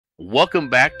Welcome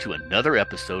back to another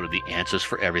episode of the Answers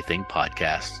for Everything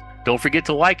podcast. Don't forget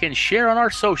to like and share on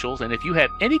our socials. And if you have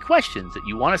any questions that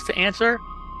you want us to answer,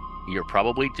 you're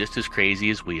probably just as crazy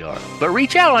as we are. But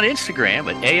reach out on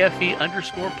Instagram at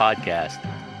AFE_podcast.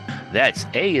 That's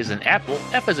A as in Apple,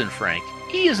 F as in Frank,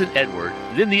 E as in Edward,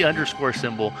 then the underscore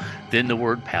symbol, then the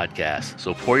word podcast.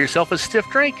 So pour yourself a stiff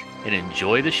drink and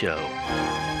enjoy the show.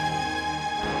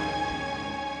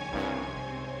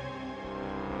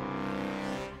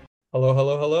 Hello,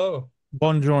 hello, hello.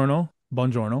 Buongiorno.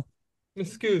 Buongiorno.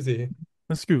 Miss Scusi.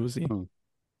 Scusi. Hmm.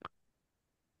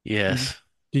 Yes.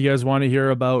 Do you guys want to hear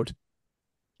about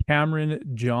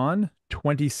Cameron John,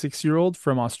 26-year-old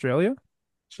from Australia?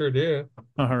 Sure do.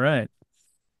 All right.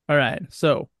 All right.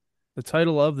 So the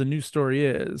title of the news story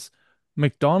is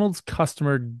McDonald's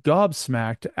customer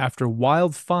gobsmacked after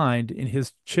wild find in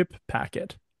his chip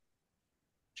packet.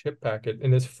 Chip packet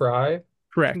in his fry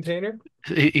Correct. container.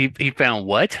 He found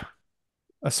what?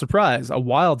 A surprise, a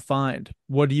wild find.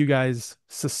 What do you guys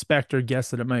suspect or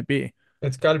guess that it might be?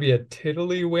 It's got to be a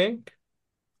tiddlywink.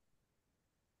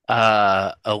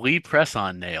 A lead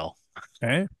press-on nail.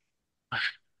 Okay.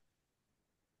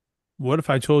 What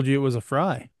if I told you it was a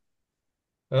fry?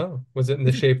 Oh, was it in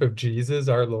the shape of Jesus,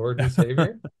 our Lord and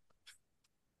Savior?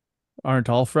 Aren't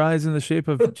all fries in the shape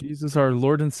of Jesus, our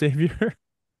Lord and Savior?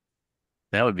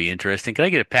 That would be interesting. Can I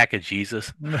get a pack of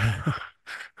Jesus?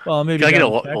 Well, maybe Can I get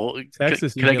down in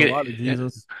Texas, you can I can get a lot of get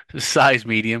Jesus. a size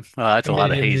medium? Oh, that's A a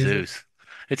lot of medium Jesus. Jesus.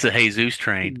 It's a Jesus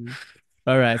train.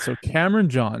 All right, so Cameron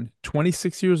John,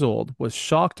 26 years old, was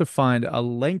shocked to find a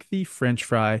lengthy French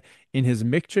fry in his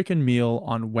McChicken meal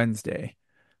on Wednesday.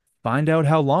 Find out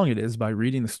how long it is by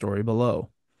reading the story below.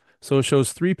 So it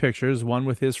shows three pictures, one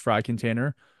with his fry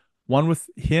container, one with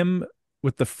him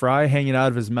with the fry hanging out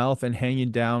of his mouth and hanging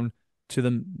down to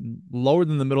the lower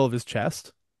than the middle of his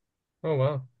chest, Oh,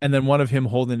 wow. and then one of him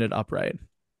holding it upright.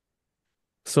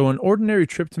 So, an ordinary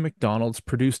trip to McDonald's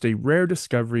produced a rare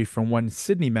discovery from one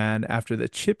Sydney man after the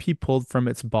chip he pulled from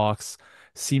its box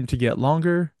seemed to get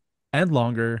longer and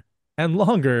longer and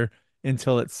longer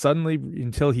until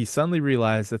he suddenly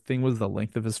realized the thing was the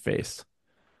length of his face.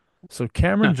 So,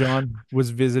 Cameron John was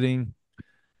visiting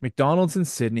McDonald's in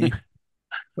Sydney.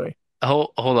 Wait,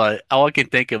 Hold on. All I can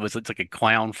think of is it's like a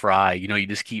clown fry. You know, you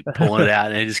just keep pulling it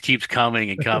out and it just keeps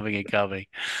coming and coming and coming.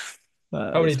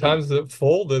 How many so times is it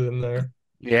folded in there?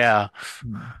 Yeah.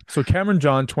 So Cameron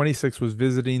John, 26, was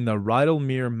visiting the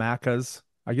Rydalmere Macca's.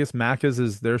 I guess Macca's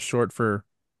is their short for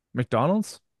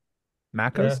McDonald's. Yeah.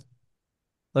 Macca's.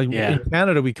 Like Yeah. in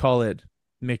Canada, we call it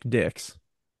McDick's,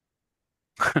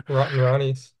 Rotten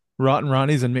Ronnie's. Rotten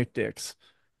Ronnie's, and McDick's.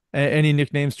 Any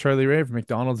nicknames, Charlie Ray, for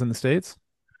McDonald's in the States?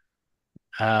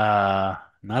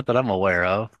 Not that I'm aware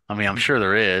of. I mean, I'm sure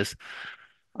there is,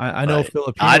 I know but I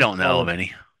Filipinos don't know call of it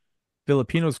any.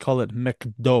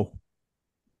 McDo.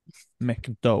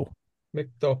 McDo.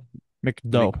 McDo.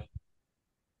 McDo.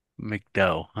 Mc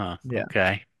McDough, huh? Yeah.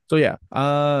 Okay. So yeah,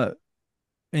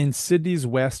 in Sydney's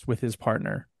West with his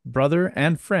partner, brother,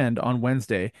 and friend on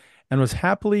Wednesday, and was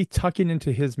happily tucking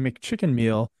into his McChicken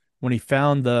meal when he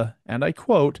found the, and I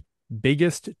quote,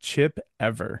 biggest chip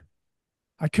ever.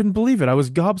 I couldn't believe it. I was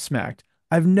gobsmacked.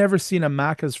 I've never seen a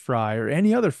Macca's fry or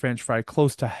any other French fry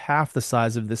close to half the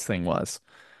size of this thing was.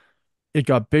 It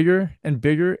got bigger and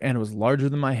bigger, and it was larger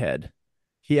than my head.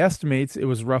 He estimates it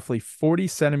was roughly 40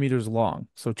 centimeters long.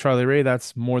 So, Charlie Ray,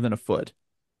 that's more than a foot.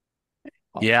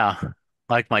 Yeah.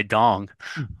 Like my dong.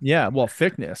 Yeah, well,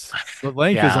 thickness. The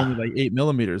length is only Yeah. like 8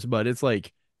 millimeters, but it's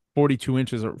like 42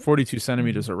 inches or 42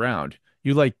 centimeters around.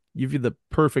 You have the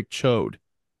perfect chode.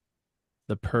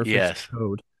 The perfect Yes.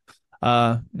 chode.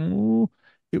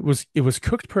 It was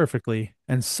cooked perfectly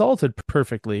and salted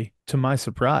perfectly to my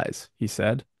surprise, he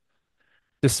said.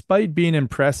 Despite being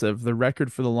impressive, the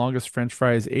record for the longest French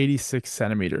fry is 86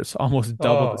 centimeters, almost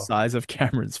double the Oh, size of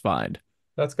Cameron's find.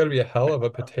 that's got to be a hell of a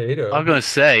potato. I was gonna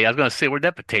say, where'd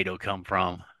that potato come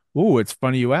from? Ooh, it's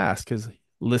funny you ask, because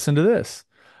listen to this.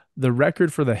 The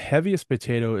record for the heaviest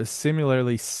potato is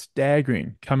similarly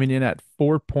staggering, coming in at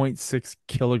 4.6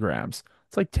 kilograms.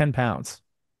 It's like 10 pounds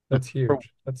That's for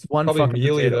huge. That's one probably fucking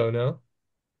mealy potato. though,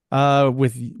 no?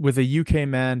 With a UK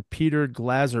man, Peter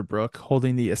Glazerbrook,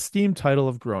 holding the esteemed title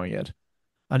of growing it.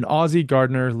 An Aussie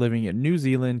gardener living in New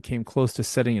Zealand came close to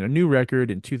setting a new record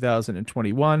in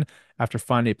 2021 after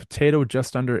finding a potato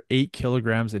just under 8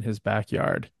 kilograms in his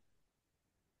backyard.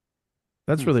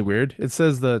 That's Hmm. really weird. It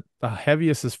says the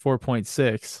heaviest is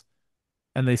 4.6,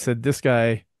 and they said this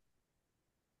guy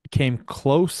came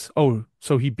close. Oh,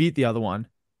 so he beat the other one.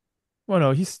 Well,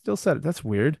 no, he still said it. That's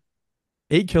weird.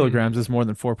 8 Hmm. kilograms is more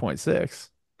than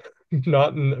 4.6.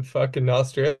 Not in fucking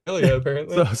Australia,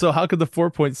 So apparently. so how could the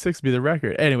 4.6 be the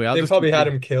record? Anyway, I'll They just keep probably had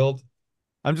reading. him killed.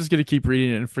 I'm just gonna keep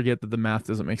reading it and forget that the math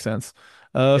doesn't make sense.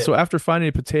 So Okay. after finding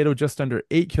a potato just under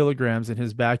 8 kilograms in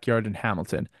his backyard in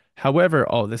Hamilton, however,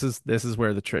 oh, this is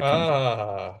where the trick comes in.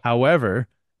 Ah, However,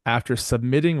 after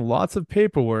submitting lots of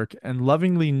paperwork and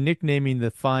lovingly nicknaming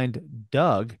the find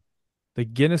Doug, the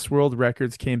Guinness World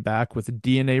Records came back with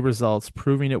DNA results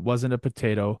proving it wasn't a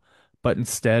potato, but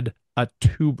instead a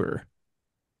tuber.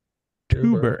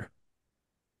 tuber. Tuber.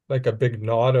 Like a big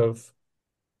knot of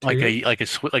tube.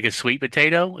 Like a sweet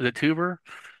potato, is a tuber.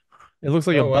 It looks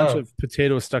like a Oh, bunch wow. of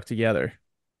potatoes stuck together.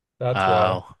 That's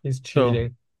why. Oh, He's So,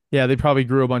 cheating. yeah, they probably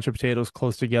grew a bunch of potatoes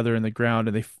close together in the ground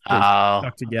and they're oh,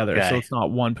 stuck together. So okay. it's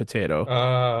not one potato.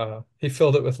 Ah, he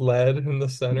filled it with lead in the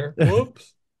center.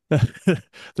 Whoops.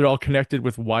 They're all connected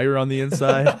with wire on the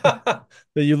inside.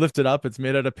 That you lift it up, it's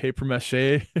made out of paper mache.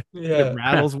 It Yeah.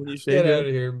 rattles when you Get shake out it.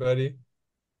 of here, buddy.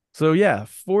 So yeah,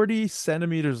 40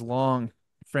 centimeters long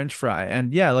French fry.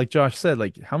 And yeah, like Josh said,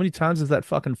 like how many times is that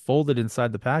fucking folded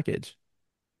inside the package?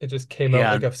 It just came out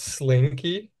Yeah, like a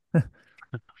slinky.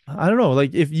 I don't know.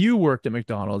 Like if you worked at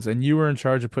McDonald's and you were in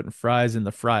charge of putting fries in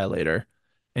the fry later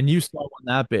and you saw one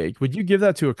that big, would you give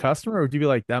that to a customer or would you be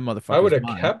like, that I would motherfucker's have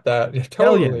mine? kept that. Yeah,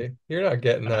 Hell yeah. totally. You're not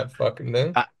getting uh, that fucking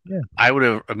thing. I Yeah. I would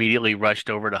have immediately rushed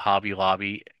over to Hobby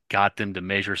Lobby, got them to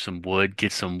measure some wood,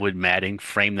 get some wood matting,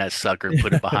 frame that sucker,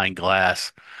 put it behind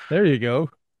glass, There you go.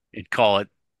 and call it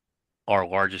our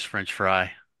largest French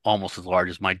fry, almost as large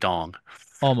as my dong.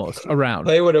 Almost around.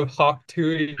 Clay would have hawk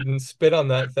tooted and spit on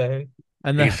that thing.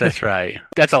 And then Yes, that's right.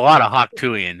 That's a lot of hok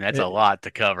tuiing. That's a it, lot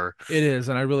to cover. it is.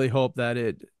 And I really hope that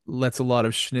it lets a lot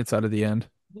of schnitz out of the end.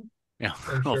 Yeah,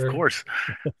 I'm of sure. course.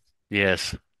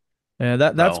 Yes. And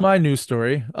that's So my news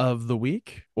story of the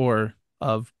week or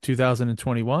of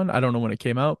 2021. I don't know when it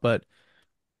came out, but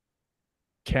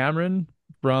Cameron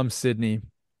from Sydney,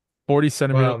 40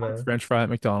 centimeter Wow, long man. French fry at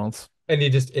McDonald's. And he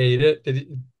just ate it.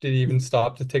 Did he even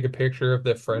stop to take a picture of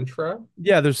the French fry?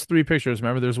 Yeah, there's three pictures.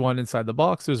 Remember, there's one inside the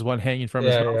box, there's one hanging from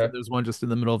his Yeah, mouth, yeah. and there's one just in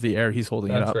the middle of the air. He's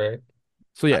holding it That's up. right.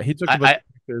 So I, yeah, he took a bunch I,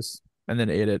 of pictures and then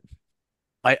ate it.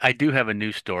 I do have a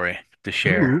news story to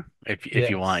share Ooh. if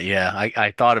you want. Yes. Yeah,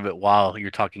 I thought of it while you're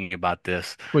talking about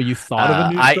this. Wait, you thought of a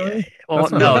news story? Well,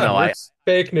 That's not how no, that no, works.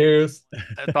 Fake news.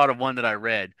 I thought of one that I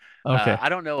read. Okay. I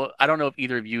don't know if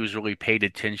either of you has really paid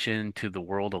attention to the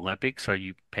World Olympics. Are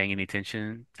you paying any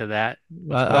attention to that?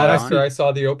 What's I, Not going I after on? see. I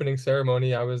saw the opening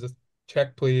ceremony. I was a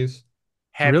check, please.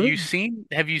 Really?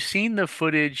 Have you seen the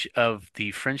footage of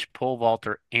the French pole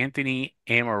vaulter Anthony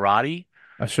Ammirati,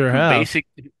 I sure who have. basic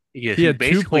yes, He who had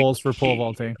two basically poles for pole he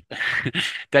vaulting.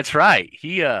 that's right.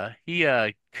 He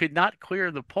could not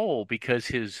clear the pole because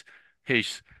his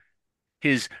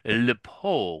his le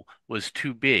pole was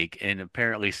too big and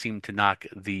apparently seemed to knock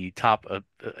the top of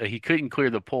he couldn't clear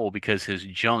the pole because his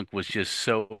junk was just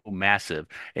so massive.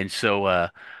 And so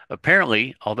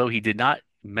apparently, although he did not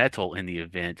medal in the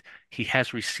event, he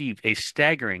has received a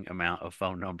staggering amount of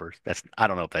phone numbers. That's I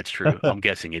don't know if that's true. I'm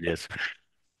guessing it is.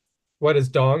 What, his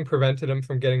dong prevented him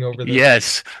from getting over the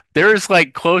Yes, there's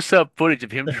like close-up footage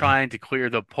of him trying to clear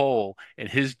the pole and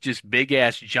his just big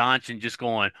ass Johnson just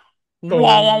going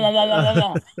wah wah wah boom? wah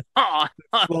wah wah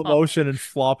Slow wah. motion and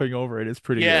flopping over it is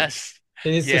pretty good. Yes.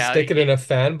 He needs to Yeah, stick it in a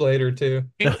fan blade or two.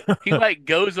 he like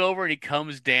goes over and he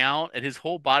comes down and his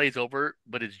whole body's over,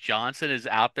 but his Johnson is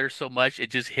out there so much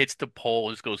it just hits the pole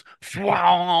and just goes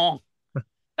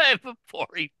before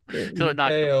he so You it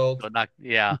knocked the Failed. so it knocked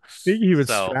yeah. think he would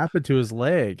So strap it to his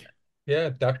leg. Yeah,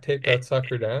 duct tape it, that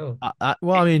sucker down.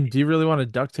 Well, I it, mean, do you really want to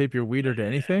duct tape your weeder to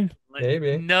anything?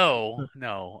 Maybe. no,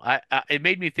 no. I it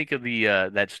made me think of the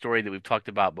that story that we've talked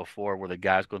about before where the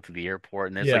guy's going through the airport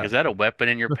and it's like, Yeah. is that a weapon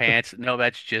in your pants? No,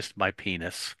 that's just my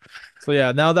penis. So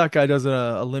yeah, now that guy does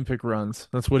Olympic runs.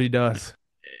 That's what he does.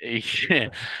 He's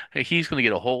going to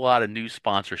get a whole lot of new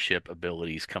sponsorship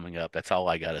abilities coming up. That's all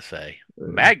I got to say.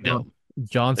 John- Magnum,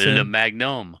 Le Johnson,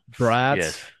 Magnum.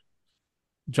 Yes, brats.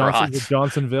 Johnson's with brats.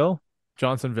 Johnsonville.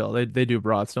 Johnsonville. They do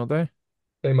brats, don't they?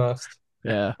 They must.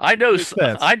 Yeah. I know. Makes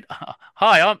sense.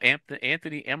 Hi, I'm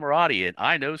Anthony Emirati, and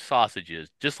I know sausages,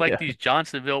 just like Yeah. these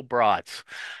Johnsonville brats.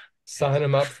 Sign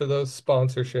them up for those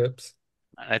sponsorships.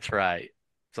 That's right.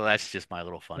 So that's just my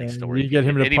little funny And story. you get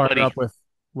him to partner Anybody? up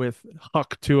with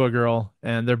Huck to a girl,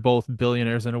 and they're both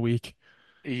billionaires in a week.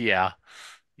 Yeah,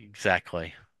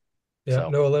 exactly. Yeah, So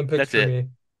no Olympics that's for it. me.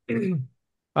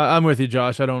 I'm with you,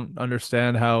 Josh. I don't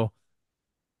understand how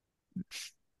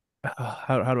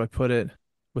do I put it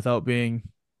without being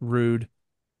rude.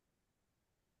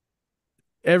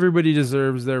 Everybody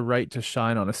deserves their right to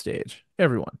shine on a stage.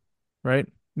 Everyone, right?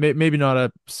 Maybe not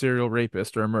a serial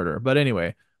rapist or a murderer, but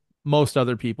anyway, most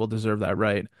other people deserve that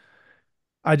right.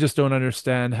 I just don't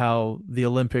understand how the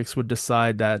Olympics would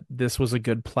decide that this was a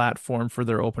good platform for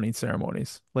their opening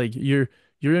ceremonies. Like you're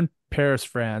in Paris,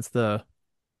 France, the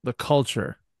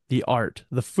culture, the art,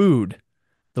 the food,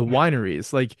 the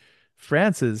wineries. Like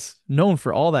France is known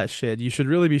for all that shit. You should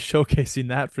really be showcasing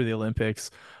that for the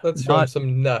Olympics. Let's show him Not,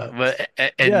 some nuts.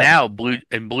 And yeah, now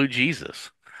Blue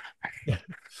Jesus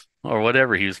or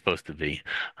whatever he was supposed to be.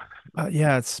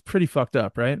 yeah, it's pretty fucked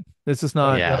up, right? This is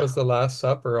not, That Yeah. was the Last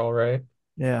Supper, all right.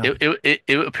 yeah. It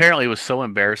apparently was so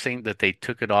embarrassing that they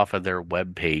took it off of their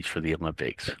web page for the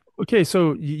Olympics. Okay,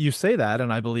 so you say that,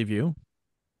 and I believe you,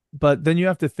 but then you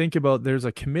have to think about there's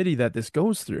a committee that this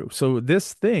goes through. So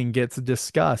this thing gets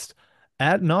discussed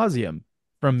ad nauseum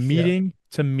from Yeah. meeting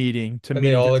to meeting to And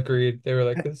they meeting. all agreed. They were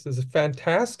like, this is a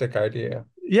fantastic idea.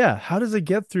 Yeah, how does it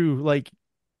get through like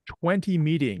 20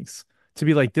 meetings to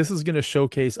be like, this is going to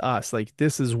showcase us? Like,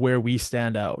 this is where we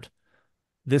stand out.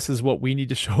 This is what we need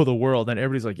to show the world. And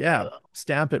everybody's like, yeah, Uh,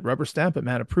 stamp it, rubber stamp it,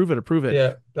 man. Approve it, approve it.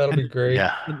 Yeah, that'll And be great.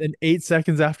 yeah. then 8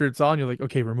 seconds after it's on, you're like,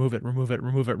 okay, remove it, remove it,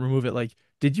 remove it, remove it. Like,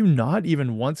 did you not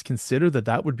even once consider that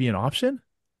that would be an option?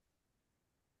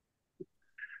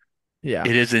 Yeah.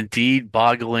 It is indeed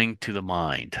boggling to the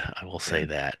mind. I will say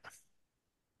that.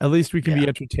 At least we can Yeah. be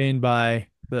entertained by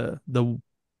the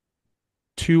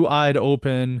two-eyed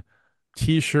open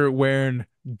t-shirt wearing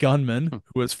gunman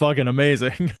who was fucking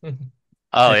amazing.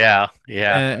 Oh and, yeah.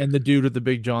 Yeah. and the dude with the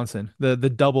big Johnson, the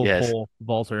double Yes. pole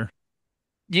vaulter.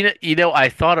 I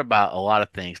thought about a lot of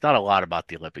things, not a lot about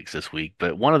the Olympics this week,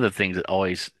 but one of the things that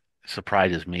always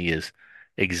surprises me is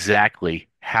exactly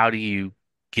how do you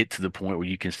get to the point where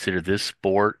you consider this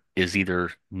sport is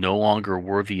either no longer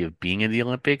worthy of being in the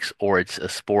Olympics or it's a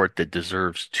sport that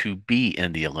deserves to be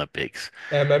in the Olympics.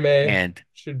 MMA And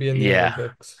should be in the yeah,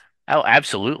 Olympics. oh,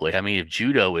 absolutely. I mean, if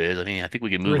judo is, I mean, I think we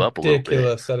can It's move up a little bit.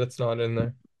 ridiculous that it's not in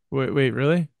there. Wait,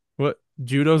 really? What?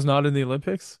 Judo's not in the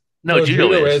Olympics? No, No, judo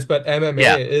judo is, is. but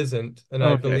Yeah, MMA isn't. And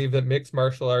I Okay. believe that mixed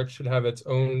martial arts should have its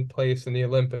own place in the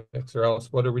Olympics, or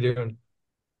else what are we doing?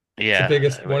 It's the yeah.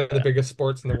 biggest, one of the biggest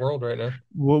sports in the world right now.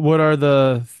 What are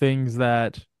the things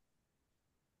that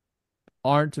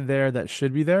aren't there that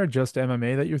should be there? Just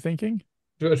MMA that you're thinking?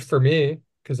 Just for me,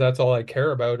 because that's all I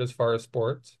care about as far as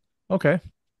sports. Okay.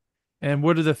 And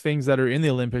what are the things that are in the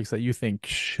Olympics that you think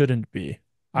shouldn't be?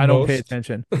 I don't pay Most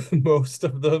attention. most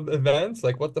of the events,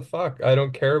 like what the fuck? I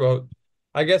don't care about.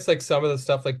 I guess like some of the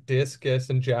stuff like discus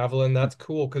and javelin, that's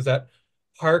cool because that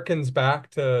harkens back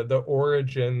to the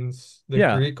origins, the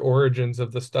Yeah. Greek origins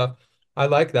of the stuff. I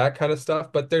like that kind of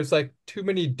stuff, but there's like too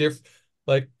many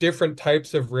different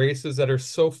types of races that are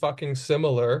so fucking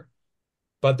similar,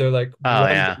 but they're like Oh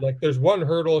one yeah. like there's one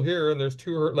hurdle here and there's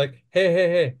two like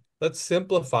hey, let's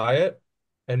simplify it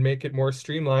and make it more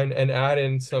streamlined and add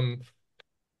in some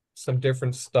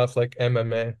different stuff like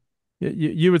MMA.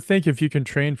 You would think if you can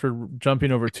train for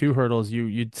jumping over two hurdles,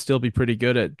 you'd still be pretty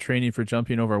good at training for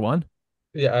jumping over one.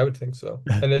 Yeah, I would think so.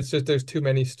 And it's just there's too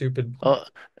many stupid Well,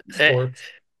 eh, sports.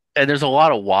 and there's a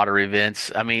lot of water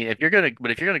events. I mean, if you're gonna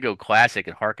go classic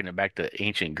and harken it back to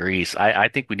ancient Greece, I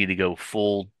think we need to go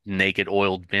full naked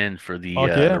oiled men for Fuck the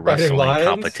yeah. Fighting wrestling lions.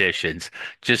 competitions.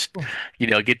 Just,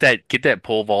 get that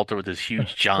pole vaulter with this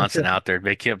huge Johnson out there,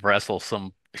 make him wrestle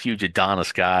some huge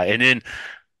Adonis guy, and then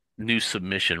new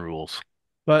submission rules.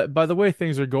 But by the way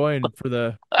things are going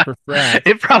for France,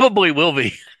 It probably will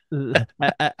be.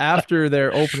 after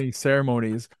their opening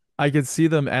ceremonies, I could see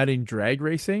them adding drag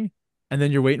racing, and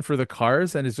then you're waiting for the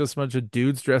cars, and it's just a bunch of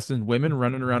dudes dressed as women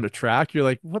running around a track. You're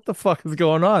like, what the fuck is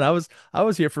going on? I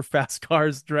was here for fast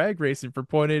cars drag racing for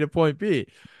point A to point B.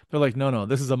 They're like, no,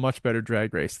 this is a much better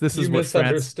drag race. You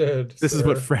misunderstood, This is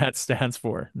what sir. France stands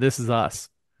for. This is us.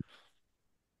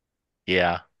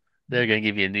 Yeah, they're gonna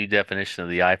give you a new definition of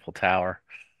the Eiffel Tower.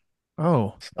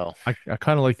 Oh, So. I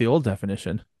kind of like the old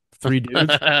definition. Three dudes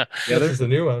This together. is the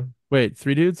new one. Wait,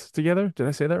 three dudes together? Did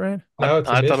I say that right? Now it's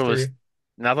a I thought it was mystery.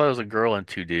 I thought it was a girl and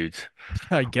two dudes.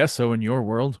 I guess so in your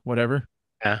world, whatever.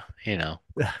 Yeah,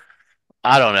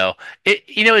 I don't know.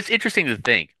 It's interesting to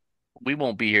think. We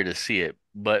won't be here to see it,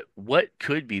 but what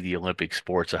could be the Olympic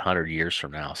sports 100 years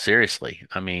from now? Seriously.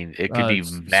 I mean, it could be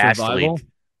vastly. Survival.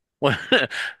 Well,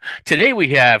 today we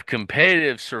have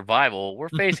competitive survival. We're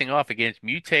facing off against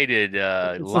mutated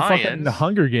It's the fucking lions.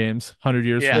 Hunger Games 100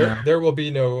 years from Yeah. There now. there will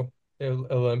be no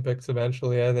Olympics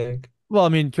eventually, I think. Well, I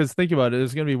mean, because think about it,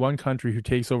 there's going to be one country who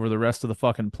takes over the rest of the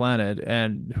fucking planet,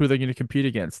 and who are they going to compete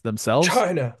against? Themselves?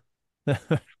 China,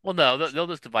 Well, no, they'll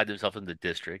just divide themselves into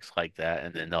districts like that,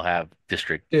 and then they'll have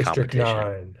district District competition.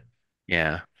 9.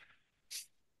 Yeah.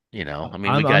 I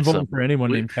mean, I'm voting for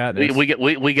anyone named Katniss.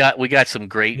 we got some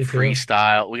great Me too.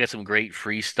 freestyle. We got some great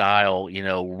freestyle,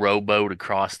 rowboat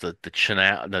across the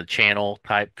channel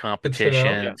type The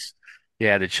Chanel. competitions.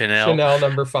 Yeah, the Chanel. Chanel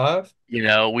number 5.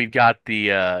 We've got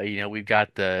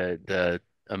the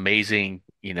amazing,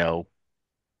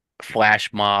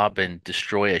 flash mob and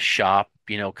destroy a shop,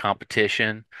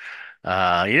 competition. We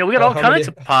got Oh, all kinds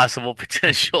of possible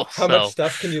potential. how much So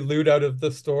stuff can you loot out of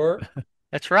the store?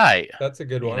 that's right. That's a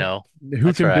good You one. know, Who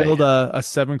that's can right. build a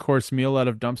 7-course meal out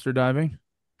of dumpster diving?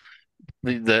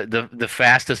 The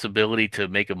fastest ability to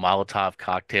make a Molotov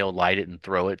cocktail, light it and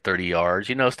throw it 30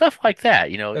 yards, stuff like that,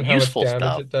 And how much useful damage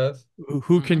stuff. it does. Who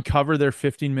Hmm can cover their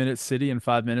 15-minute city in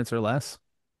 5 minutes or less?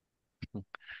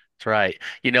 That's right.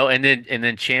 And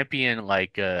then champion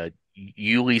like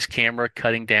Yuli's camera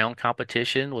cutting down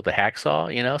competition with a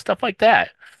hacksaw, stuff like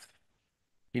that.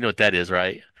 You know what that is,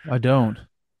 right? I don't.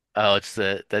 Oh,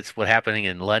 that's what happening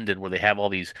in London where they have all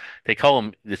these they call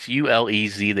them this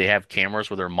ULEZ. They have cameras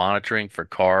where they're monitoring for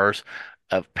cars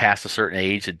of past a certain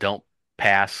age that don't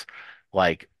pass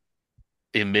like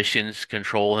emissions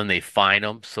control and they fine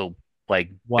them. So like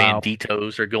Wow.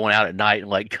 banditos are going out at night and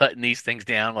like cutting these things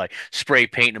down, like spray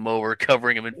painting them over,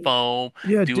 covering them in foam,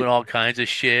 Yeah, doing all kinds of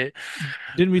shit.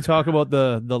 didn't we talk about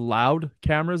the loud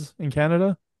cameras in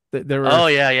Canada? There were Oh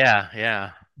yeah, yeah,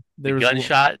 yeah. The there was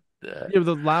gunshot.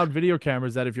 the loud video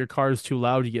cameras that if your car is too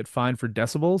loud, you get fined for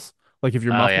decibels. Like if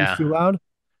your Oh muffler's yeah. too loud,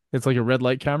 it's like a red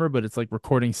light camera, but it's like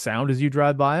recording sound as you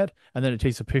drive by it, and then it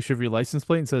takes a picture of your license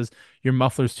plate and says your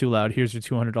muffler's too loud. Here's your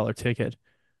 $200 ticket.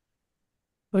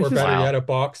 Like Or just better Wow. yet, a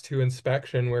box 2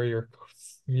 inspection where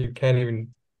you can't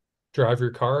even drive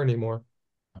your car anymore.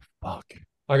 fuck.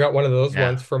 I got one of those Yeah.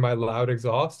 once for my loud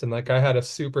exhaust, and like I had a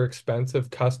super expensive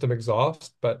custom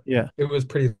exhaust, but Yeah. it was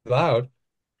pretty loud.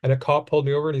 And a cop pulled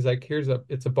me over and he's like,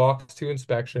 it's a box 2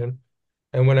 inspection.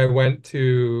 And when I went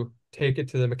to take it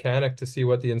to the mechanic to see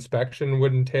what the inspection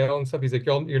would entail and stuff, he's like,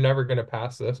 you're never going to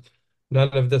pass this. None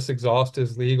of this exhaust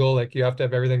is legal. Like you have to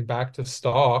have everything back to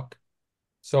stock.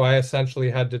 So I essentially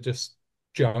had to just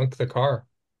junk the car.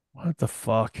 What the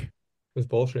fuck? It was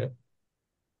bullshit.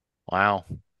 Wow.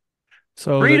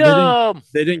 So Freedom.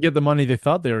 they didn't get the money they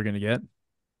thought they were gonna get.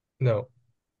 No.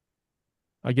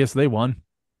 I guess they won.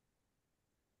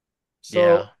 Yeah.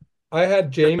 So I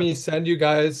had Jamie send you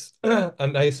guys a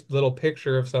nice little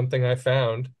picture of something I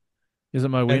found. Is it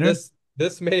my And wiener?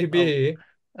 this may Oh, be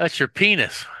that's your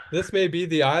penis.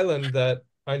 the island that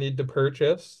I need to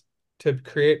purchase to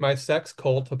create my sex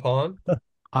cult upon. And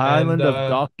Island of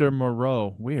Dr.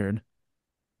 Moreau. Weird.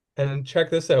 check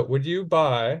this out. Would you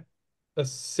buy a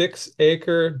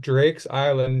 6-acre Drake's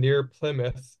Island near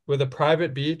Plymouth with a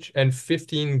private beach and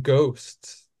 15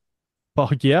 ghosts?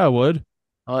 Fuck yeah, I would.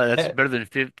 Oh, that's Eh, better than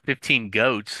 15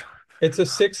 goats. It's a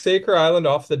 6-acre island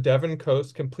off the Devon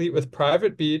coast, complete with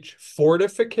private beach,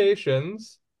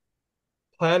 fortifications,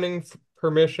 planning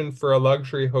permission for a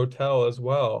luxury hotel as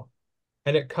well.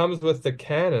 And it comes with the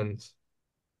cannons.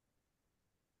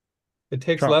 It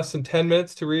takes Trump. less than 10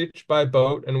 minutes to reach by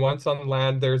boat, and once on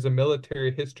land, there's a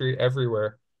military history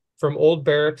everywhere, from old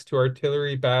barracks to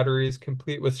artillery batteries,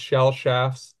 complete with shell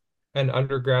shafts and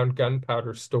underground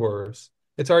gunpowder stores.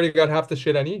 It's already got half the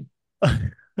shit I need.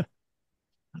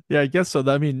 Yeah, I guess so.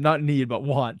 I mean, not need, but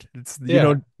want. It's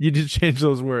Yeah. you did change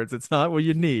those words. It's not what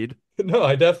you need. No,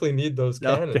 I definitely need those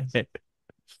cannons. Okay.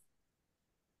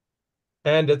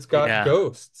 And it's got Yeah.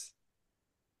 ghosts,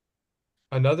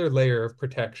 another layer of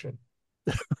protection.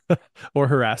 Or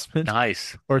harassment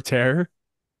Nice. or terror.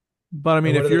 But I And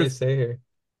mean, what if do you're they say here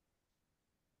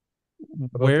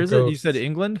about where the is it? You said ghosts?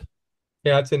 England?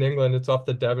 Yeah, it's in England. It's off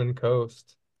the Devon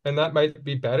coast. And that might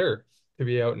be better to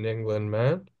be out in England,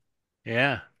 man.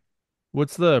 Yeah.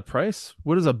 What's the price?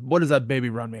 What does that baby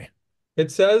run me?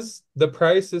 It says the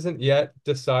price isn't yet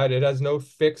decided. It has no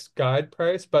fixed guide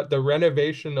price, but the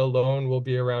renovation alone will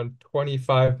be around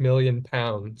 25 million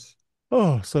pounds.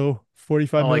 Oh, so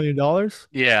 45 Oh, like, million dollars?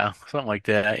 yeah, something like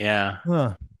that. Yeah.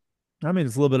 Huh. I mean,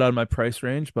 it's a little bit out of my price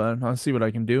range, but I'll see what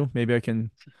I can do. Maybe I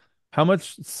can. How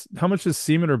much is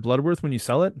semen or blood worth when you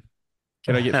sell it?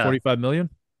 Can I get 45 million?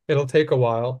 It'll take a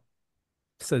while,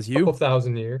 Says couple you.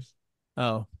 thousand years.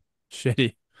 Oh,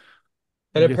 shitty.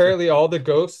 I And guess. apparently all the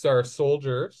ghosts are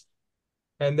soldiers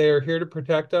and they are here to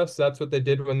protect us. That's what they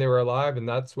did when they were alive, and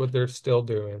that's what they're still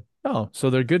doing. Oh, so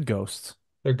they're good ghosts.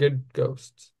 They're good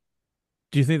ghosts.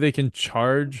 Do you think they can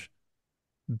charge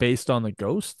based on the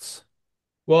ghosts?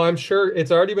 Well, I'm sure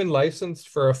it's already been licensed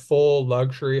for a full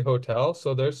luxury hotel,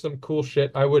 so there's some cool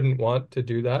shit. I wouldn't want to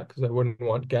do that because I wouldn't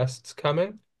want guests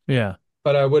coming, Yeah.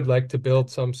 but I would like to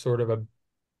build some sort of a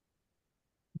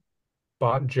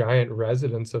bought giant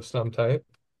residence of some type.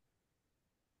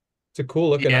 It's a cool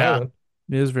looking Yeah. island.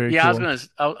 It is very Yeah, cool.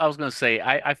 I was gonna say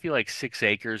I feel like 6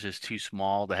 acres is too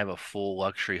small to have a full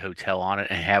luxury hotel on it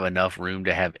and have enough room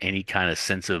to have any kind of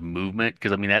sense of movement.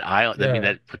 Because I mean that island, I mean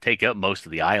Yeah. that would take up most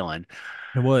of the island.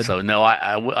 It would. So no,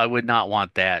 I would not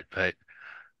want that, but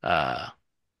uh,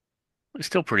 it's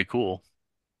still pretty cool.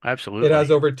 It has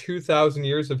Absolutely, over 2,000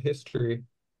 years of history.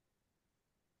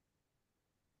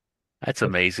 that's That's,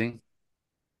 amazing.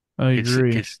 I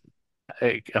agree. It's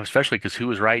especially because who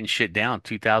was writing shit down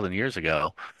 2,000 years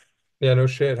ago? yeah, no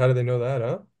shit. How do they know that,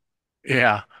 huh?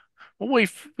 Yeah. Well, we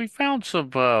found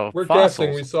some We're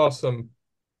guessing fossils. we saw some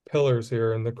pillars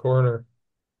here in the corner.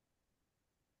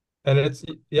 And it's,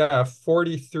 yeah, a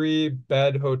 43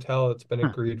 bed hotel it's been Huh.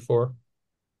 agreed for.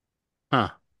 Huh.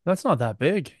 That's not that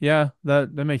big. Yeah,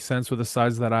 that makes sense with the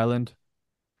size of that island.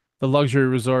 The luxury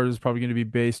resort is probably going to be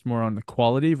based more on the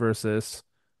quality versus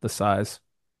the size.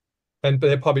 And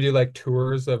they probably do like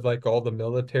tours of like all the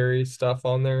military stuff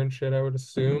on there and shit, I would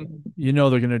assume. You know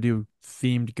they're going to do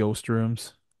themed ghost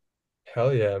rooms.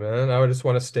 Hell yeah, man. I would just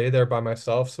want to stay there by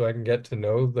myself so I can get to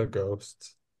know the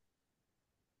ghosts.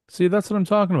 See, that's what I'm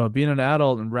talking about. Being an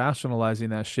adult and rationalizing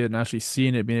that shit and actually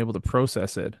seeing it, being able to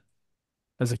process it.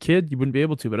 As a kid, you wouldn't be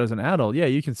able to, but as an adult, yeah,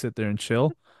 you can sit there and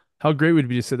chill. How great would it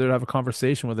be to sit there and have a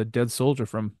conversation with a dead soldier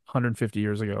from 150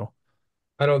 years ago?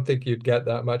 I don't think you'd get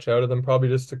that much out of them. Probably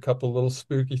just a couple little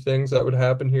spooky things that would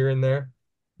happen here and there.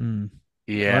 Hmm.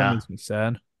 Well, that Yeah. makes me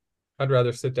sad. I'd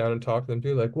rather sit down and talk to them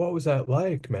too. Like, what was that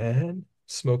like, man?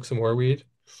 Smoke some more weed.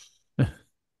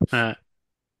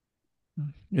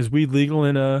 Is weed legal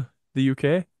in the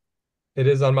UK? It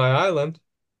is on my island.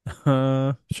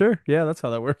 Sure. Yeah, that's how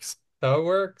that works. How it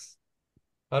works.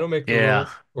 I don't make the Yeah.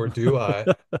 rules, or do I?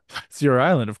 It's your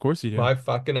island, of course you do. My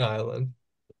fucking island.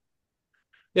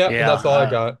 Yeah, and Yeah. that's all I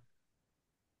got.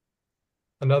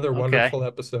 Another Okay. wonderful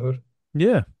episode.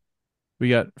 Yeah. We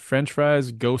got French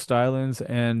fries, ghost islands,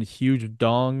 and huge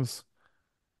dongs.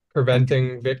 And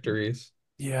Preventing victories.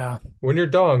 yeah. When your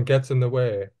dong gets in the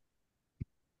way.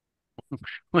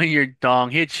 When your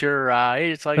dong hits your eye,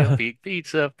 it's like a big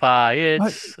pizza pie.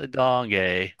 I, It's a dong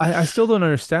gay. I still don't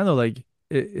understand though. Like,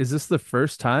 is this the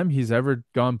first time he's ever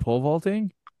gone pole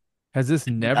vaulting? Has this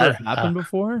never happened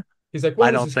before? He's like, I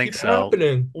why does don't this think keep so.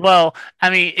 happening? Well, I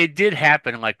mean, it did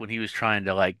happen like when he was trying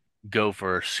to like go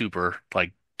for a super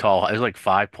like tall. It was like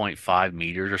 5.5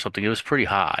 meters or something. It was pretty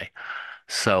high.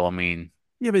 So, I mean,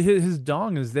 Yeah, but his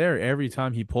dong is there every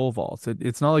time he pole vaults.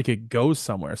 It's not like it goes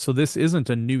somewhere. So this isn't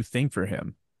a new thing for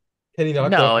him. Can he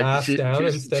not go no, it's ass down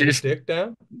instead of dick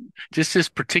down? just this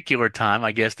particular time,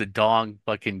 I guess the dong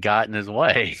fucking got in his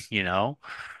way,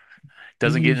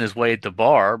 Doesn't get in He his way at the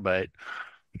bar, but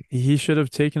he should have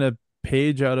taken a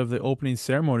page out of the opening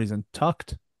ceremonies and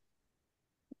tucked.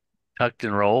 tucked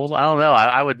and rolled. I don't know.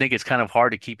 I would think it's kind of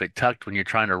hard to keep it tucked when you're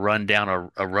trying to run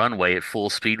down a runway at full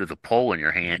speed with a pole in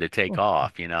your hand to take Oh,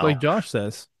 off, like Josh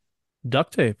says,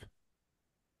 duct tape.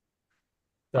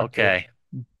 Duct tape. Okay.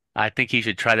 I think he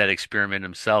should try that experiment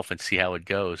himself and see how it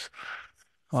goes.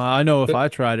 I know if But I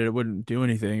tried it, it wouldn't do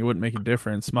anything. It wouldn't make a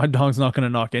difference. My dong's not going to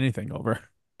knock anything over,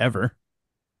 ever.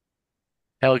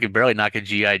 Hell, he could barely knock a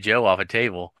G.I. Joe off a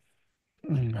table.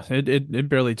 It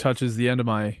barely touches the end of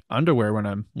my underwear when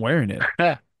I'm wearing it,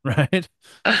 right?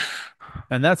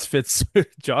 And that's fits.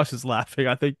 Josh is laughing.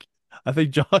 I think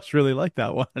Josh really liked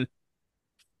that one.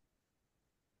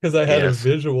 because I had a Yes.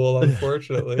 visual,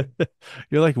 unfortunately.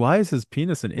 You're like, why is his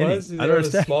penis an Why innie? does he I don't have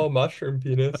a understand. small mushroom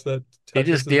penis that They touches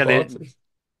just his yeah, boxers?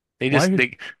 they just Why?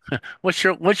 they what's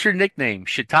your nickname?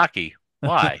 Shiitake.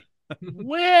 Why?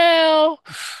 Well,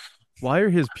 Why are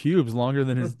his pubes longer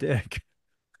than his dick?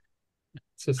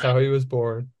 It's just how he was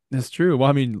born. It's true. Well,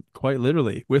 I mean, quite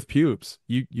literally, with pubes.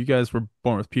 You guys were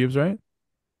born with pubes, right?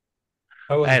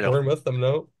 I I wasn't had a born with them,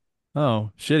 no.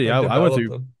 Oh, shitty. I I went developed through.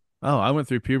 them Oh, I went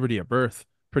through puberty at birth.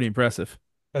 Pretty impressive.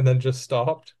 and then just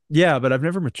stopped. Yeah, but I've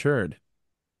never matured.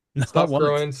 Not Stopped once.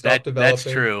 growing, stopped that's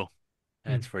developing. true.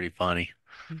 Hmm. That's pretty funny.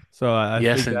 So I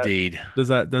Yes, think that indeed. does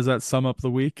that sum up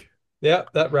the week Yeah,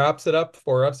 that wraps it up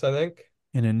for us, I think.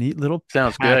 in a neat little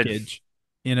Sounds good. package.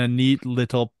 In a neat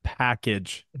little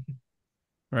package,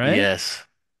 right? Yes,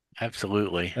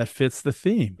 absolutely. That fits the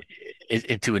theme.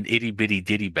 Into an itty bitty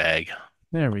ditty bag.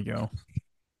 There we go.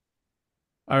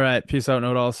 All right. Peace out,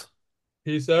 Knowitalls.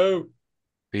 Peace out.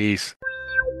 Peace.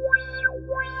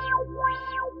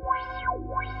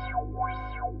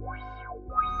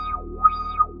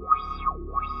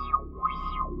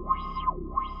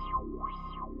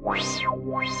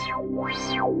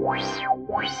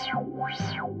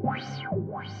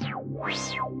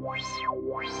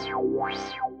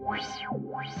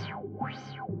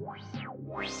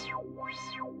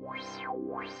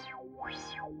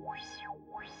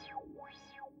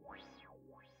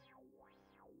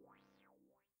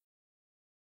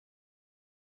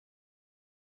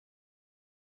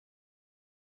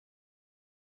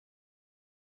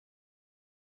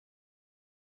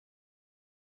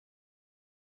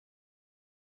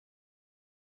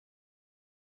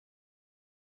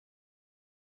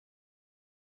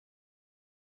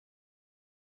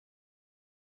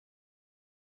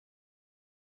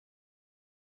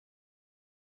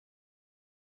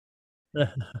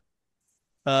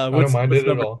 I don't mind What's it at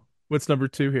number all. what's number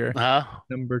two here? Huh?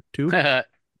 Number two?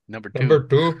 Number two. Number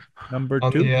two Number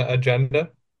on two? the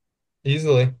agenda,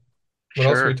 easily. What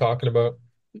else are we Sure. talking about?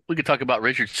 We could talk about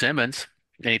Richard Simmons.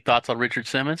 Any thoughts on Richard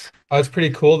Simmons? It's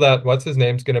pretty cool that what's his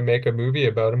name's gonna make a movie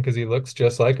about him because he looks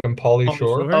just like him, Pauly Pauly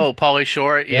Shore. Shore? Oh, Pauly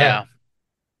Shore. Yeah,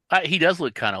 Yeah, he does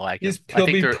look kind of like him. I he'll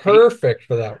think be they're he. perfect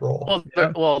for that role.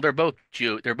 Yeah. They're both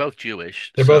Jew. They're both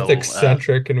Jewish. They're both So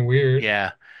eccentric and weird.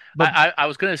 yeah, But he I didn't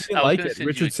was like gonna it.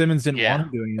 send you. Richard Simmons didn't want Yeah, him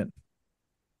doing it.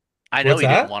 I know What's he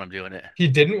didn't that? want him doing it. He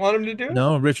didn't want him to do it?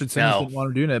 No, Richard Simmons No, didn't want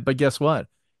him doing it. But guess what?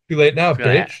 Too late now, it's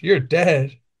gonna ha bitch. You're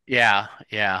dead. Yeah,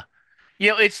 yeah.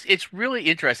 It's really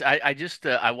interesting. I just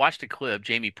I watched a clip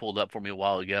Jamie pulled up for me a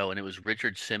while ago, and it was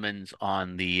Richard Simmons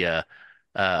on the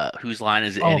Whose Line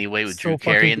Is It Oh, Anyway with Drew so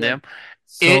fucking Carey and good. them.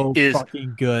 It So is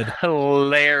fucking good.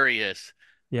 hilarious.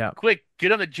 Yeah. Quick,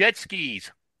 get on the jet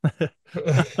skis.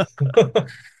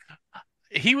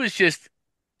 He was just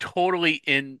totally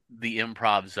in the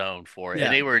improv zone for it.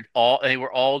 And Yeah. they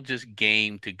were all just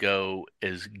game to go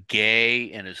as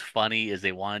gay and as funny as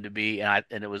they wanted to be. And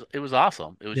it was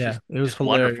awesome. It was Yeah. It was just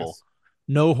wonderful. hilarious.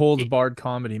 No holds It- barred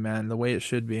comedy, man, the way it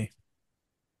should be.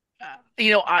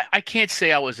 I can't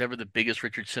say I was ever the biggest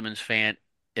Richard Simmons fan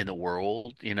in the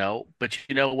world, but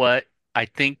you know what? I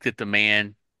think that the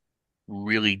man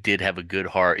really did have a good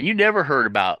heart. And you never heard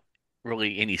about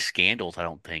really any scandals, I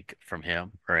don't think, from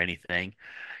him or anything.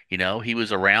 He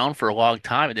was around for a long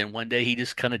time, and then one day he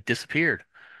just kind of disappeared.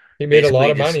 He made a lot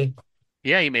Basically, of just money.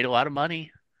 yeah, he made a lot of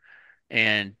money,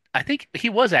 and I think he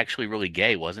was actually really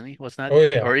gay, wasn't he? Was not, Oh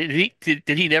yeah. or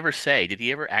did he never say? Did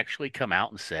he ever actually come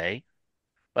out and say?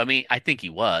 I mean, I think he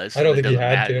was, I don't and it think he doesn't had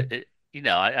matter. to.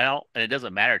 I don't, and it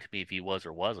doesn't matter to me if he was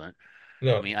or wasn't. I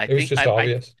No, mean, it was just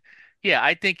obvious. yeah,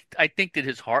 I think that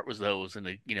his heart was those,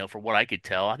 and from what I could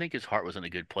tell, I think his heart was in a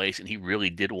good place, and he really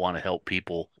did want to help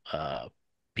people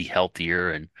be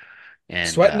healthier and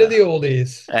Sweating to the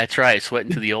oldies. that's right,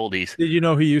 sweating to Did, the oldies. did you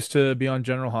know he used to be on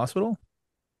General Hospital?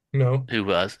 No. Who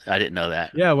was? I didn't know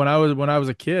that. Yeah, when I was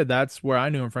a kid, that's where I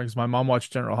knew him from because my mom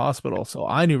watched General Hospital, so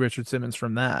I knew Richard Simmons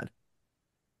from that.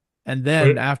 And then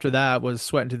What after that was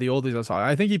Sweating to the Oldies.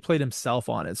 I think he played himself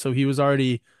on it, so he was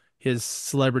already his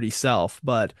celebrity self.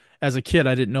 But as a kid,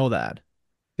 I didn't know that.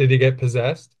 did he get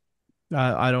possessed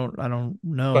I don't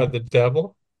by know. the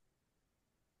devil?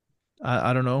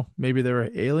 I don't know. Maybe there were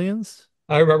aliens.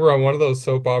 I remember on one of those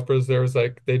soap operas there was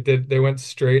like they went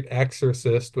straight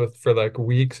exorcist with for like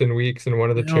weeks and weeks and one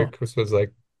of the You know, chicks was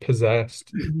like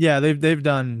possessed. yeah, they've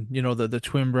done, the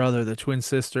twin brother, the twin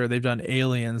sister, they've done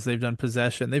aliens, they've done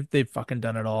possession, they've fucking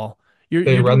done it all. You're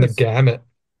They you're run doing the this gamut.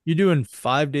 you're doing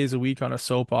 5 days a week on a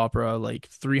soap opera, like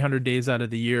 300 days out of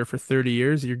the year for 30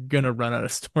 years, you're gonna run out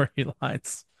of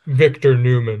storylines. Victor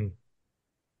Newman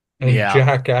and Yeah,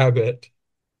 Jack Abbott.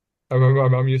 I remember my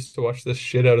mom used to watch this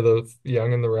shit out of the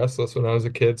Young and the Restless when I was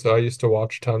a kid, so I used to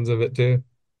watch tons of it too.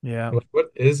 Yeah. I'm like,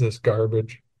 what is this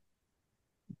garbage?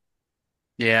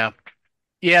 yeah,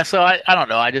 yeah. So I don't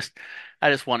know. I just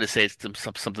wanted to say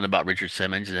something about Richard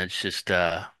Simmons, and it's just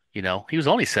he was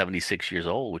only 76 years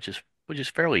old, which is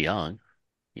fairly young.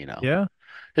 You know, Yeah.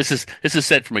 this is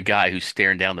said from a guy who's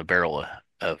staring down the barrel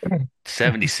of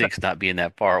 76 not being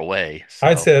that far away.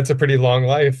 I'd So say that's a pretty long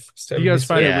life, Do you guys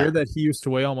find it 76. yeah, weird that he used to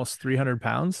weigh almost 300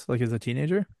 pounds, like as a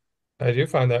teenager? I do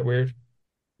find that weird.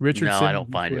 Richard no, I Simmons don't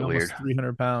used to find weigh it weird. almost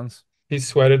 300 pounds. He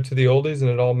sweated to the oldies and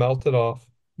it all melted off.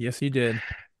 Yes, he did.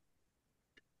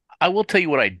 I will tell you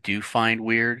what I do find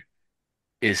weird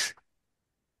is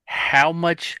how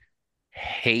much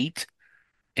hate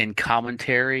and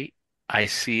commentary I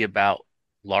see about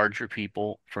larger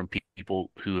people from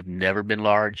people who have never been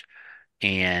large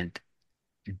and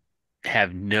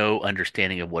have no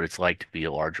understanding of what it's like to be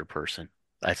a larger person.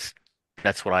 That's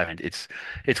that's what I find.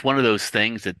 It's one of those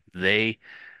things that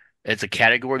it's a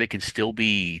category that can still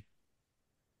be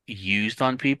used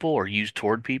on people or used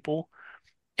toward people,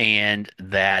 and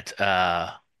that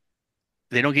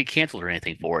they don't get canceled or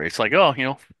anything for it. It's like, oh,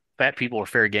 fat people are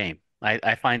fair game.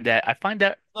 I find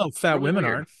that Oh, fat really women weird.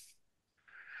 aren't.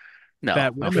 No,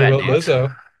 Fat no What women fat about are. dudes.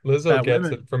 Lizzo? Lizzo Fat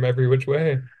gets women. it from every which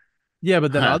way. Yeah,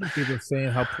 but then other people are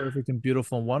saying how perfect and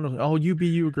beautiful and wonderful. Oh, you be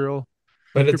you, girl.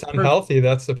 But Like you're it's unhealthy.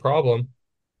 That's the problem.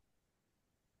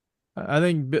 I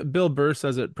think Bill Burr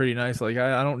says it pretty nice. Like,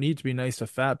 I don't need to be nice to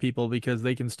fat people because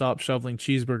they can stop shoveling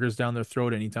cheeseburgers down their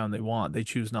throat anytime they want. They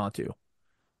choose not to.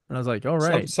 And I was like, all Some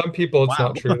right, some people it's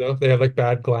not wow. true though. They have like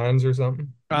bad glands or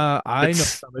something. I know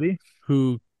It's somebody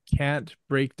who can't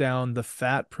break down the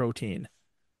fat protein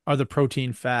or the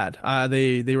protein fat.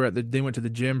 They went to the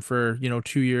gym for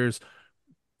 2 years,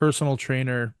 personal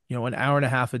trainer, an hour and a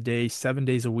half a day, 7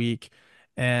 days a week.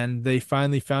 And they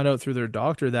finally found out through their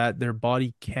doctor that their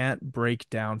body can't break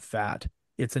down fat.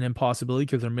 It's an impossibility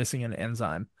because they're missing an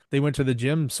enzyme. They went to the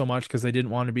gym so much because they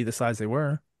didn't want to be the size they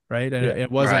were, right? And Yeah.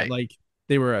 it wasn't right. like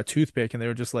they were a toothpick and they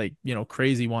were just like,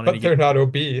 crazy wanting to But get. they're not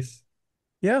obese.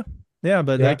 Yeah. Yeah,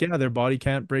 but Yeah. like, yeah, their body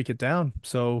can't break it down.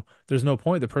 So there's no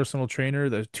point. The personal trainer,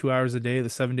 the 2 hours a day, the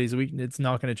 7 days a week, it's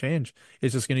not going to change.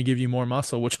 It's just going to give you more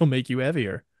muscle, which will make you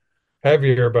heavier.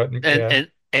 Heavier, but And yeah.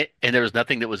 and and there was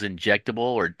nothing that was injectable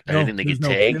or No, anything they there's could no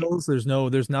take. pills.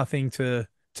 There's nothing to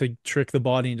trick the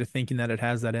body into thinking that it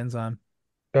has that enzyme.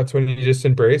 That's when you just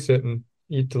embrace it and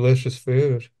eat delicious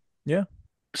food. Yeah,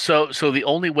 So the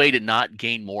only way to not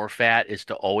gain more fat is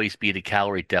to always be at a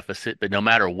calorie deficit, but no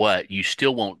matter what, you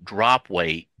still won't drop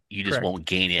weight, you just correct. won't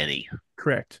gain any.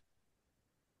 Correct.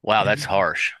 Wow, And that's you,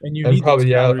 harsh. and you And need those probably,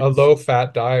 yeah, a calories. low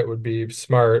fat diet would be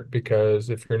smart because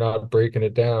if you're not breaking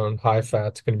it down, high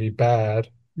fat's going to be bad.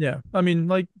 Yeah. I mean,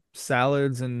 like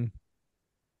salads and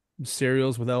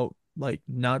cereals without like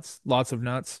nuts, lots of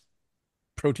nuts,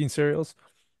 protein cereals.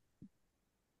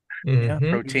 Yeah. Hmm.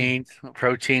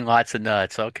 Protein, lots of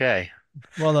nuts. Okay.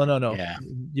 Well, no, no, no. Yeah.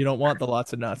 You don't want the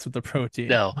lots of nuts with the protein.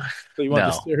 No, So you want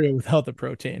the no. cereal without the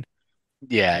protein.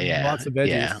 Yeah, And yeah, lots of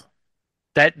yeah.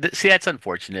 veggies. See, that's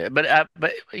unfortunate. But I'm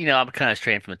kind of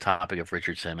straying from the topic of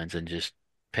Richard Simmons and just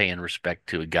paying respect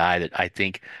to a guy that I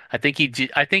think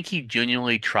he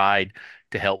genuinely tried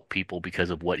to help people because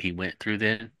of what he went through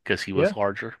then, because he Yeah. was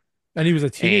larger. And he was a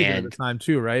teenager at the And time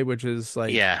too, right? Which is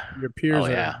like yeah, your oh peers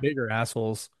are yeah. bigger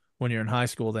assholes when you're in high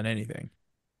school than anything.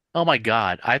 Oh my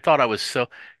God. I thought I was so,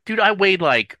 dude, I weighed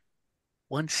like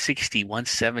 160,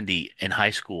 170 in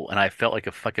high school and I felt like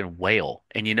a fucking whale.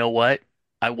 And you know what?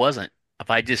 I wasn't. If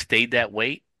I just stayed that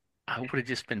weight, I would have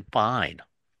just been fine.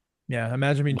 Yeah,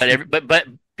 imagine being But two.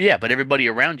 but everybody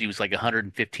around you was like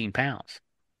 115 pounds.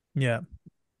 Yeah,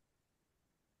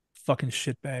 fucking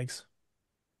shitbags.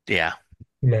 Yeah,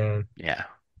 Man, yeah.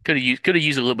 Could have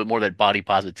used a little bit more of that body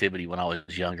positivity when I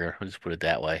was younger. Let's put it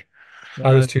that way.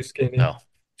 I was Uh, too skinny. So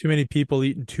Too many people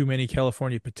eating too many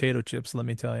California potato chips, let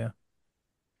me tell you.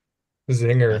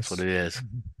 that's what Zingers. it is.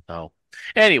 Mhm. So All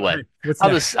anyway, right, what's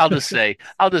next?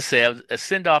 I'll just say a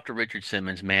send off to Richard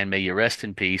Simmons, man. May you rest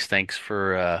in peace. Thanks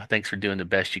for doing the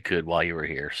best you could while you were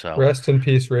here. So Rest in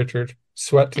peace, Richard.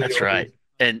 Sweat to the that's right. oldies.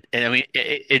 And I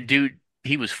mean, dude,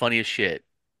 he was funny as shit.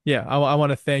 Yeah, I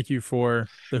want to thank you for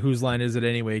the Whose Line Is It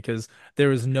Anyway? Because there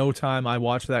was no time I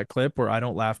watched that clip where I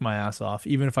don't laugh my ass off,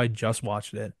 even if I just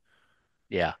watched it.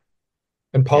 Yeah,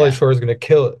 And Pauly yeah. Shore is going to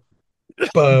kill it,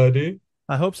 buddy.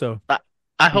 I hope so. I,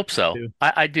 I Me hope so. too.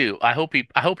 I do. I hope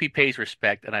he pays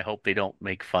respect, and I hope they don't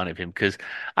make fun of him because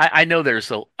I know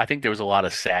I think there was a lot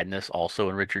of sadness also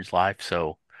in Richard's life.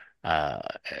 So, uh,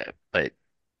 but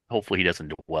hopefully he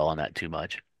doesn't dwell on that too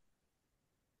much.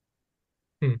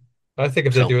 Hmm. I think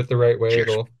if they So, do it the right way,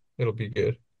 cheers. it'll be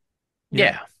good.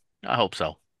 Yeah. Yeah, I hope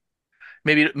so.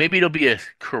 Maybe it'll be a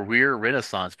career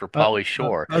renaissance for Pauly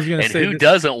Shore, I was gonna and say this. who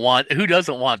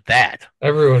doesn't want that?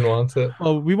 Everyone wants it.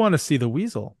 Well, we want to see the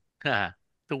weasel.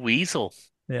 The Weasel,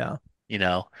 Yeah. you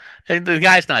know, and the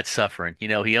guy's not suffering.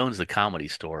 He owns the Comedy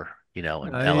Store, in He,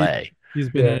 L.A. he's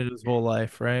been Yeah. in it his whole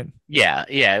life, right? Yeah,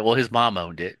 yeah. Well, his mom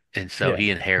owned it, and so Yeah.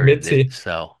 he inherited it. Mitzi.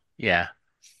 So yeah,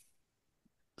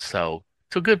 so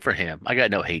good for him. I got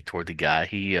no hate toward the guy.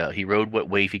 He rode what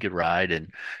wave he could ride,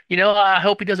 and I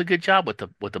hope he does a good job with the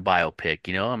biopic.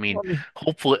 I mean, Well, I mean,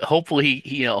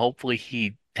 hopefully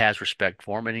he has respect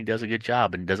for him and he does a good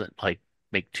job and doesn't like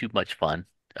make too much fun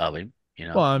of him.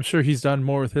 well, I'm sure he's done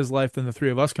more with his life than the three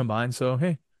of us combined. So,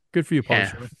 hey, good for you, Pauly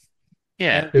Yeah, Shore.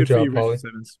 yeah. And Good good for job, you, Richard Pauly.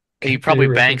 Simmons. He Good for you, probably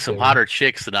banged Richard some Simmons. hotter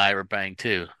chicks than I ever banged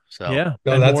too. So, Yeah.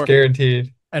 No, that's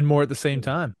guaranteed. And more at the same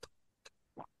time.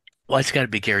 well, it's got to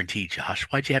be guaranteed, Josh.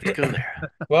 Why'd you have to go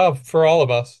there? Well, for all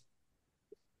of us.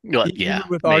 Well, Even yeah,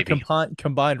 with our maybe.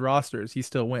 combined rosters, he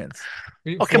still wins.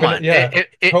 Oh, come on. Yeah,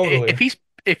 If totally.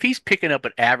 he's picking up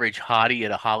an average hottie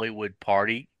at a Hollywood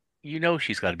party,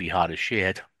 she's got to be hot as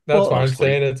shit, That's Well, why I'm mostly.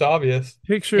 saying it's obvious.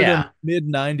 picture them Yeah, mid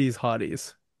 90s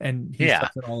hotties, and he's yeah,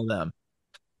 touching all of them.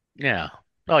 yeah.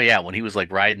 Oh yeah, when he was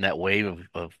like riding that wave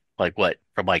of like what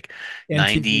from like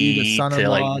MTV, the 90 to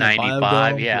like son-in-law, the 95.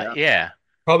 biodome. Yeah, Yeah. yeah.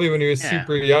 Probably when he was Yeah.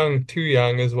 super young, too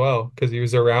young as well, because he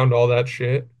was around all that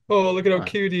shit. Oh, look at how Huh.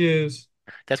 cute he is.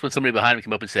 That's when somebody behind me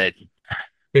came up and said,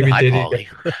 Maybe "Hi, Diddy got, Polly."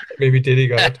 maybe Diddy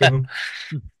got it to him.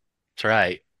 That's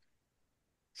right.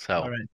 All So. right.